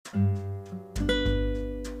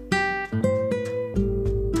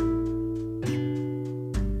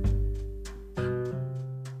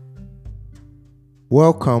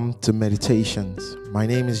Welcome to Meditations. My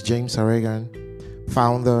name is James Aregan,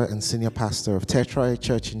 founder and senior pastor of Tetra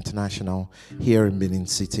Church International here in Benin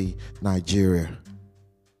City, Nigeria.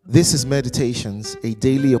 This is Meditations, a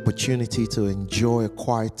daily opportunity to enjoy a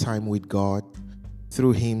quiet time with God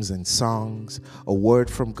through hymns and songs, a word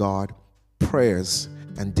from God, prayers,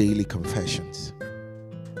 and daily confessions.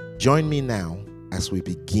 Join me now as we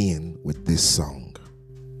begin with this song.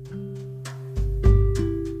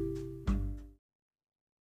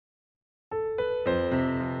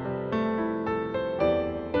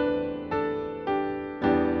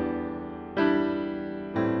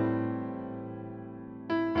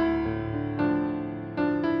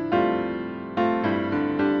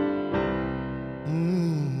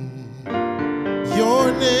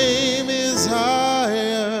 Your name is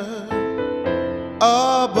higher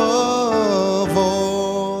above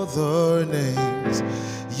all the names.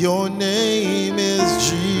 Your name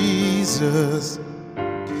is Jesus.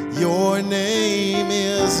 Your name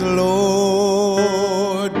is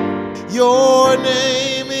Lord. Your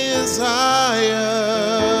name is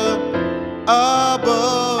higher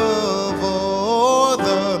above all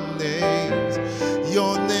the names.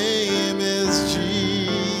 Your name is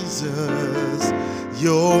Jesus.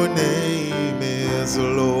 Your name is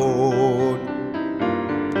Lord.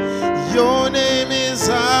 Your name is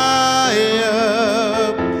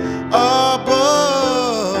higher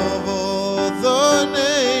above all the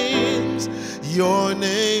names. Your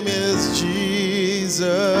name is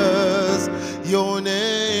Jesus. Your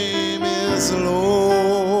name is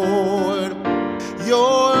Lord.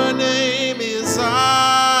 Your name is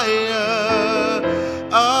higher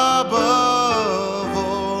above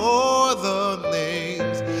all the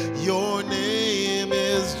names. Your name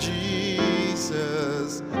is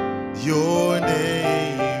Jesus. Your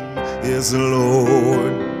name is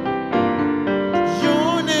Lord.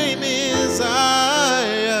 Your name is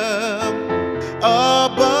higher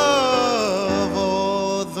above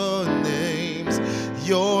all the names.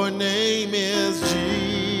 Your name is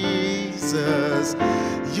Jesus.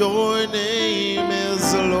 Your name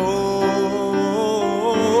is Lord.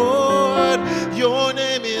 Your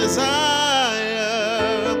name is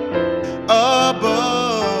higher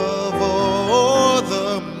above all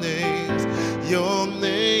the names. Your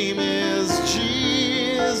name is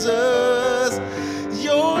Jesus.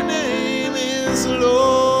 Your name is Lord.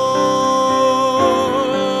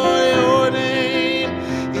 Your name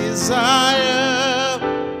is higher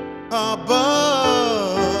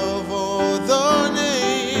above all the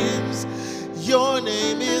names. Your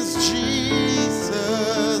name is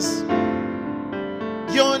Jesus.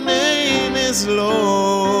 Your name is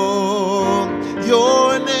Lord.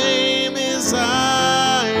 Your name is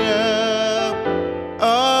higher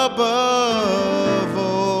above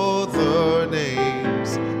all the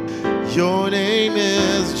names. Your name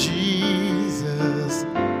is Jesus.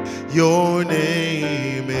 Your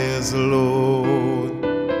name is Lord.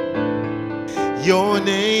 Your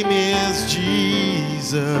name is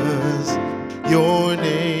Jesus. Your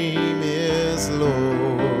name is Lord.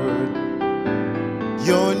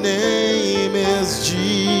 Your name is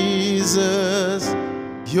Jesus.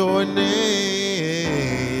 Your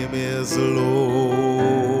name is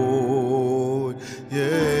Lord.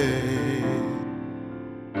 Yeah.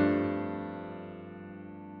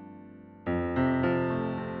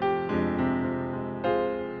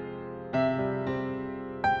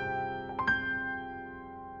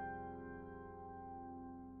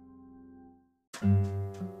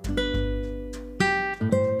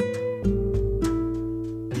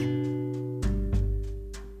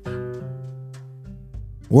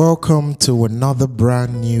 Welcome to another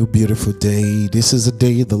brand new beautiful day. This is a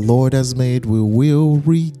day the Lord has made. We will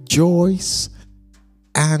rejoice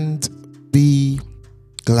and be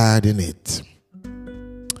glad in it.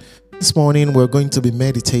 This morning we're going to be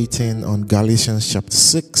meditating on Galatians chapter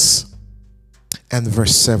 6 and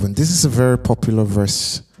verse 7. This is a very popular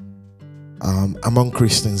verse among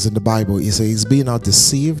Christians in the Bible. It says, "Be not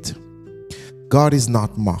deceived, God is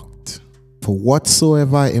not mocked. For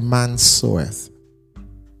whatsoever a man soweth,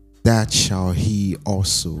 that shall he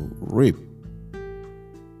also reap."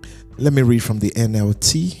 Let me read from the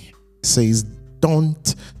NLT. It says,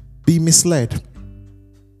 "Don't be misled.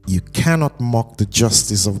 You cannot mock the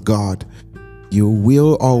justice of God. You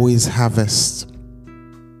will always harvest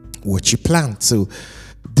what you plant." So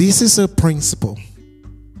this is a principle.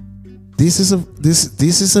 This is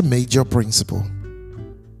a major principle.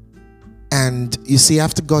 And you see,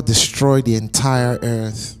 after God destroyed the entire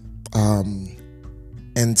earth,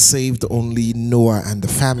 and saved only Noah and the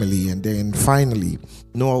family, and then finally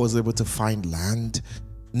Noah was able to find land.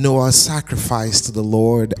 Noah sacrificed to the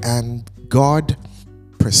Lord, and God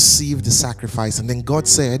perceived the sacrifice. And then God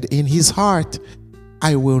said in his heart,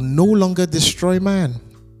 I will no longer destroy man.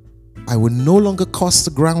 I will no longer curse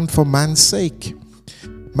the ground for man's sake.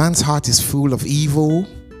 Man's heart is full of evil,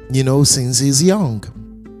 since he's young.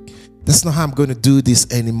 That's not how I'm going to do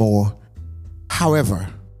this anymore. However,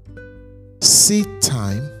 seed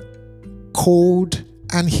time, cold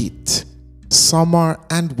and heat, summer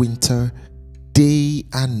and winter, day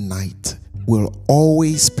and night will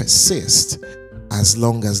always persist as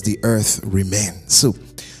long as the earth remains. So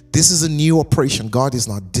this is a new operation. God is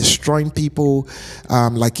not destroying people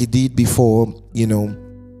like he did before, in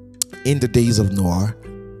the days of Noah.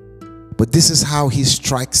 But this is how he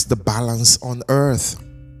strikes the balance on earth.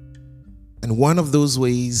 And one of those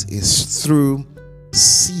ways is through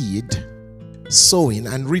seed, sowing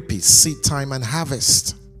and reaping, seed time and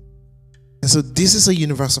harvest. And so this is a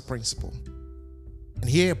universal principle. And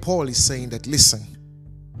here Paul is saying that, listen,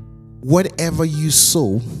 whatever you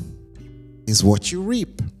sow is what you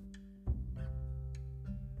reap.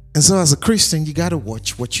 And so as a Christian, you got to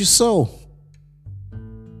watch what you sow.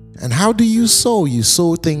 And how do you sow? You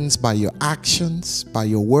sow things by your actions, by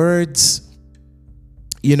your words,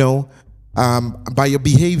 by your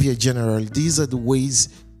behavior generally. These are the ways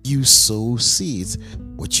you sow seeds.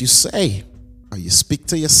 What you say, how you speak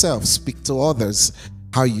to yourself, speak to others,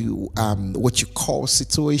 how you what you call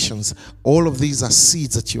situations. All of these are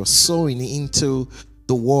seeds that you're sowing into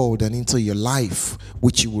the world and into your life,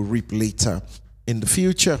 which you will reap later in the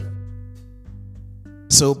future.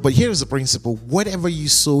 So, but here's the principle: whatever you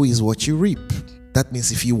sow is what you reap. That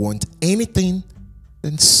means if you want anything,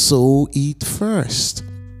 then sow it first.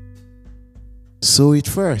 Sow it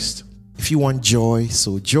first. If you want joy,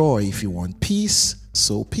 sow joy. If you want peace,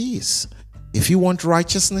 sow peace. If you want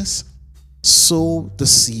righteousness, sow the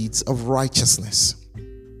seeds of righteousness.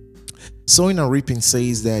 Sowing and reaping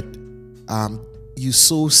says that you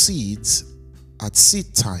sow seeds at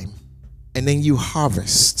seed time, and then you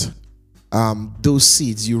harvest those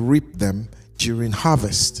seeds. You reap them during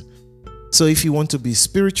harvest. So if you want to be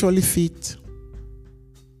spiritually fit,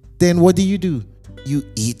 then what do? You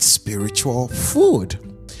eat spiritual food.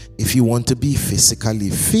 If you want to be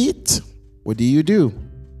physically fit, what do?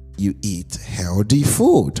 You eat healthy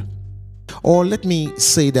food. Or let me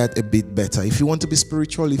say that a bit better. If you want to be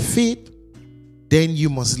spiritually fit, then you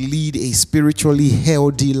must lead a spiritually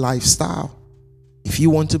healthy lifestyle. If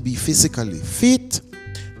you want to be physically fit,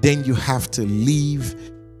 then you have to live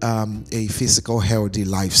a physical healthy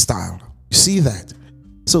lifestyle. You see that?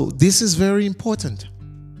 So this is very important.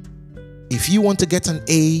 If you want to get an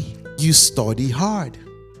A, you study hard.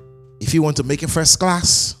 If you want to make it first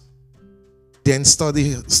class, then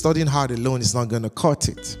studying hard alone is not going to cut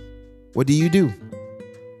it. What do?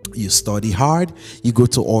 You study hard, you go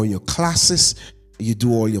to all your classes, you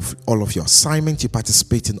do all of your assignments, you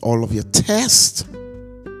participate in all of your tests.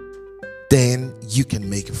 Then you can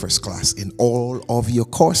make it first class in all of your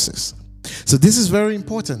courses. So this is very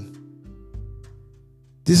important.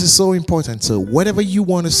 This is so important. So whatever you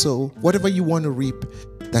want to sow, whatever you want to reap,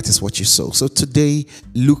 that is what you sow. So today,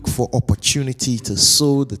 look for opportunity to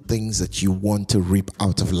sow the things that you want to reap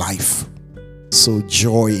out of life. Sow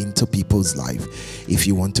joy into people's life. If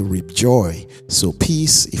you want to reap joy, sow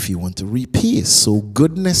peace. If you want to reap peace, sow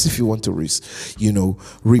goodness. If you want to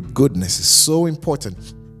reap goodness, is so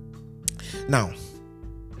important. Now,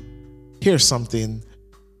 here's something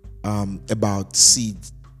about seed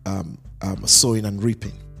sowing and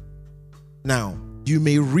reaping. Now, you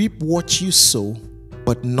may reap what you sow,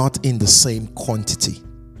 but not in the same quantity.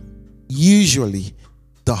 Usually,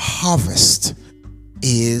 the harvest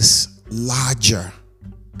is larger,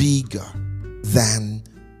 bigger than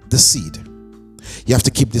the seed. You have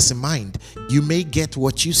to keep this in mind. You may get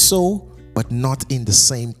what you sow, but not in the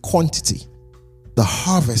same quantity. The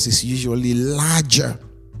harvest is usually larger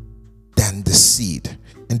than the seed.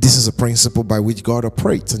 And this is a principle by which God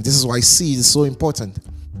operates. And this is why seed is so important.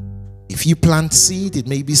 If you plant seed, it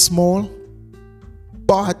may be small,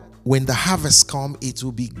 but when the harvest comes, it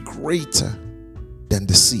will be greater than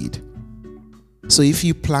the seed. So if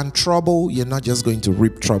you plant trouble, you're not just going to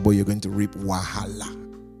reap trouble, you're going to reap wahala.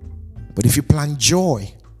 But if you plant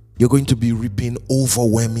joy, you're going to be reaping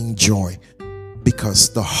overwhelming joy,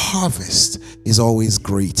 because the harvest is always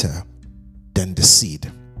greater than the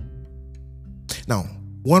seed. Now,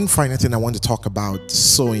 one final thing I want to talk about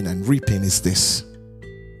sowing and reaping is this.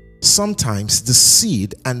 Sometimes the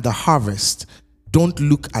seed and the harvest don't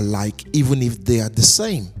look alike, even if they are the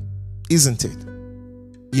same, isn't it?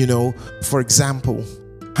 For example,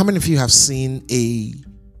 how many of you have seen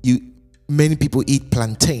many people eat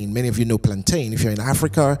plantain? Many of you know plantain. If you're in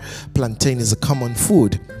Africa, plantain is a common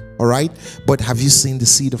food. All right. But have you seen the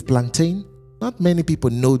seed of plantain? Not many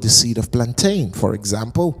people know the seed of plantain, for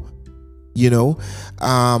example.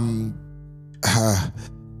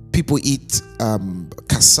 People eat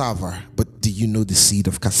cassava, but do you know the seed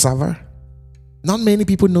of cassava? Not many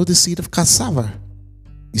people know the seed of cassava.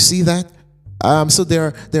 You see that? So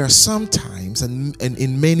there are some times and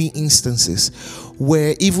in many instances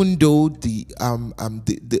where even though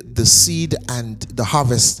the seed and the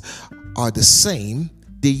harvest are the same,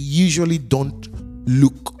 they usually don't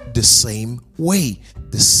look the same way.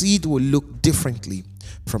 The seed will look differently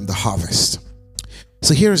from the harvest.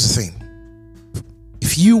 So here's the thing.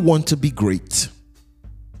 If you want to be great,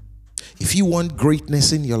 if you want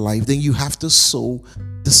greatness in your life, then you have to sow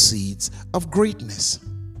the seeds of greatness.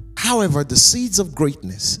 However, the seeds of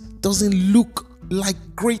greatness doesn't look like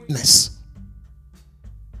greatness.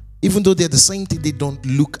 Even though they're the same thing, they don't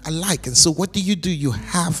look alike. And so what do? You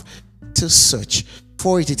have to search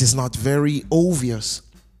for it. It is not very obvious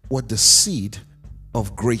what the seed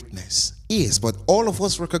of greatness is. But all of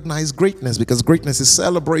us recognize greatness because greatness is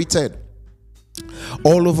celebrated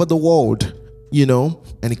all over the world,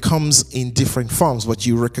 and it comes in different forms. But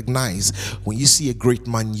you recognize when you see a great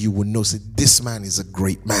man, you will know that this man is a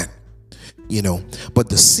great man, But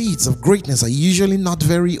the seeds of greatness are usually not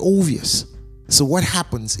very obvious. So what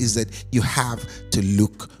happens is that you have to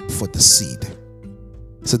look for the seed.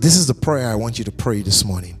 So this is the prayer I want you to pray this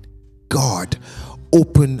morning. God,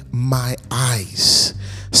 open my eyes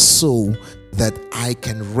so that I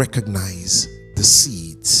can recognize the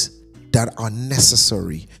seeds that are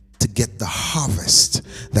necessary to get the harvest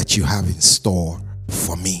that you have in store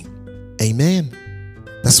for me. Amen.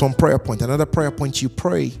 That's one prayer point. Another prayer point you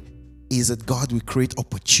pray is that God will create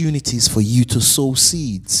opportunities for you to sow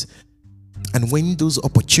seeds. And when those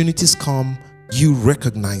opportunities come, you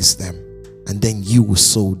recognize them, and then you will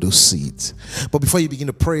sow those seeds. But before you begin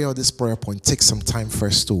to pray out this prayer point, take some time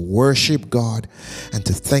first to worship God and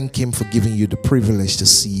to thank Him for giving you the privilege to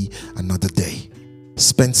see another day.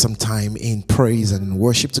 Spend some time in praise and in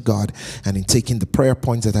worship to God and in taking the prayer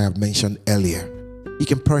points that I have mentioned earlier. You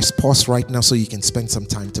can press pause right now so you can spend some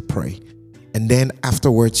time to pray. And then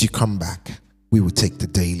afterwards you come back. We will take the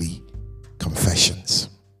daily confessions.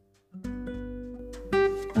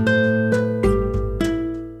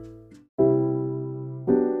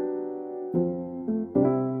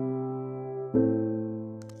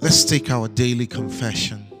 Let's take our daily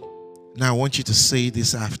confession. Now I want you to say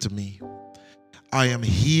this after me. I am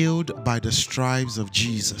healed by the stripes of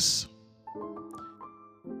Jesus.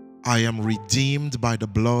 I am redeemed by the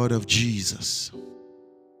blood of Jesus.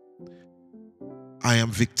 I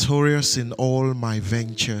am victorious in all my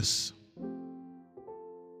ventures.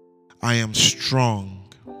 I am strong.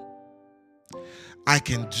 I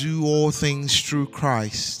can do all things through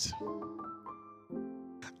Christ.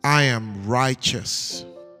 I am righteous.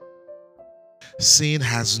 Sin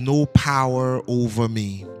has no power over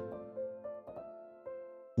me.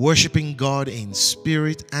 Worshiping God in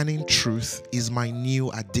spirit and in truth is my new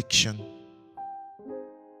addiction.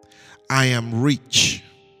 I am rich.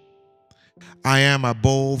 I am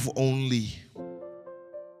above only.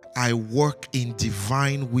 I work in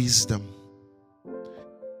divine wisdom.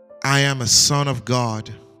 I am a son of God.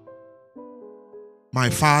 My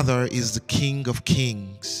Father is the King of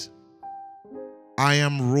Kings. I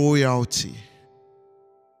am royalty.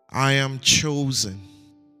 I am chosen.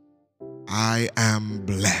 I am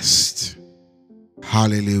blessed.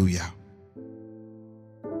 Hallelujah.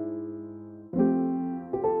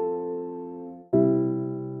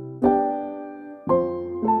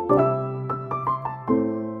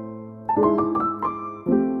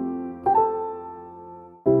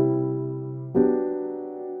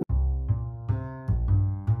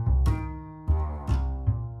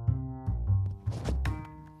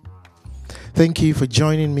 Thank you for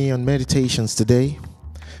joining me on Meditations today.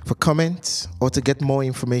 For comments or to get more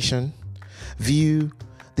information, view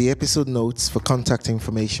the episode notes for contact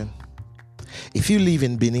information. If you live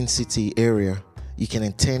in Benin City area, you can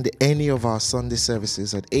attend any of our Sunday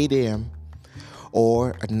services at 8 a.m. or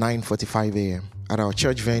at 9:45 a.m. at our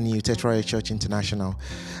church venue, Tetraya Church International,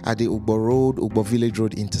 at the Ugbo Village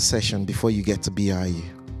Road intersection before you get to BIU.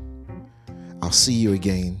 I'll see you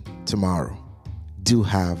again tomorrow. Do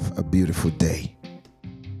have a beautiful day.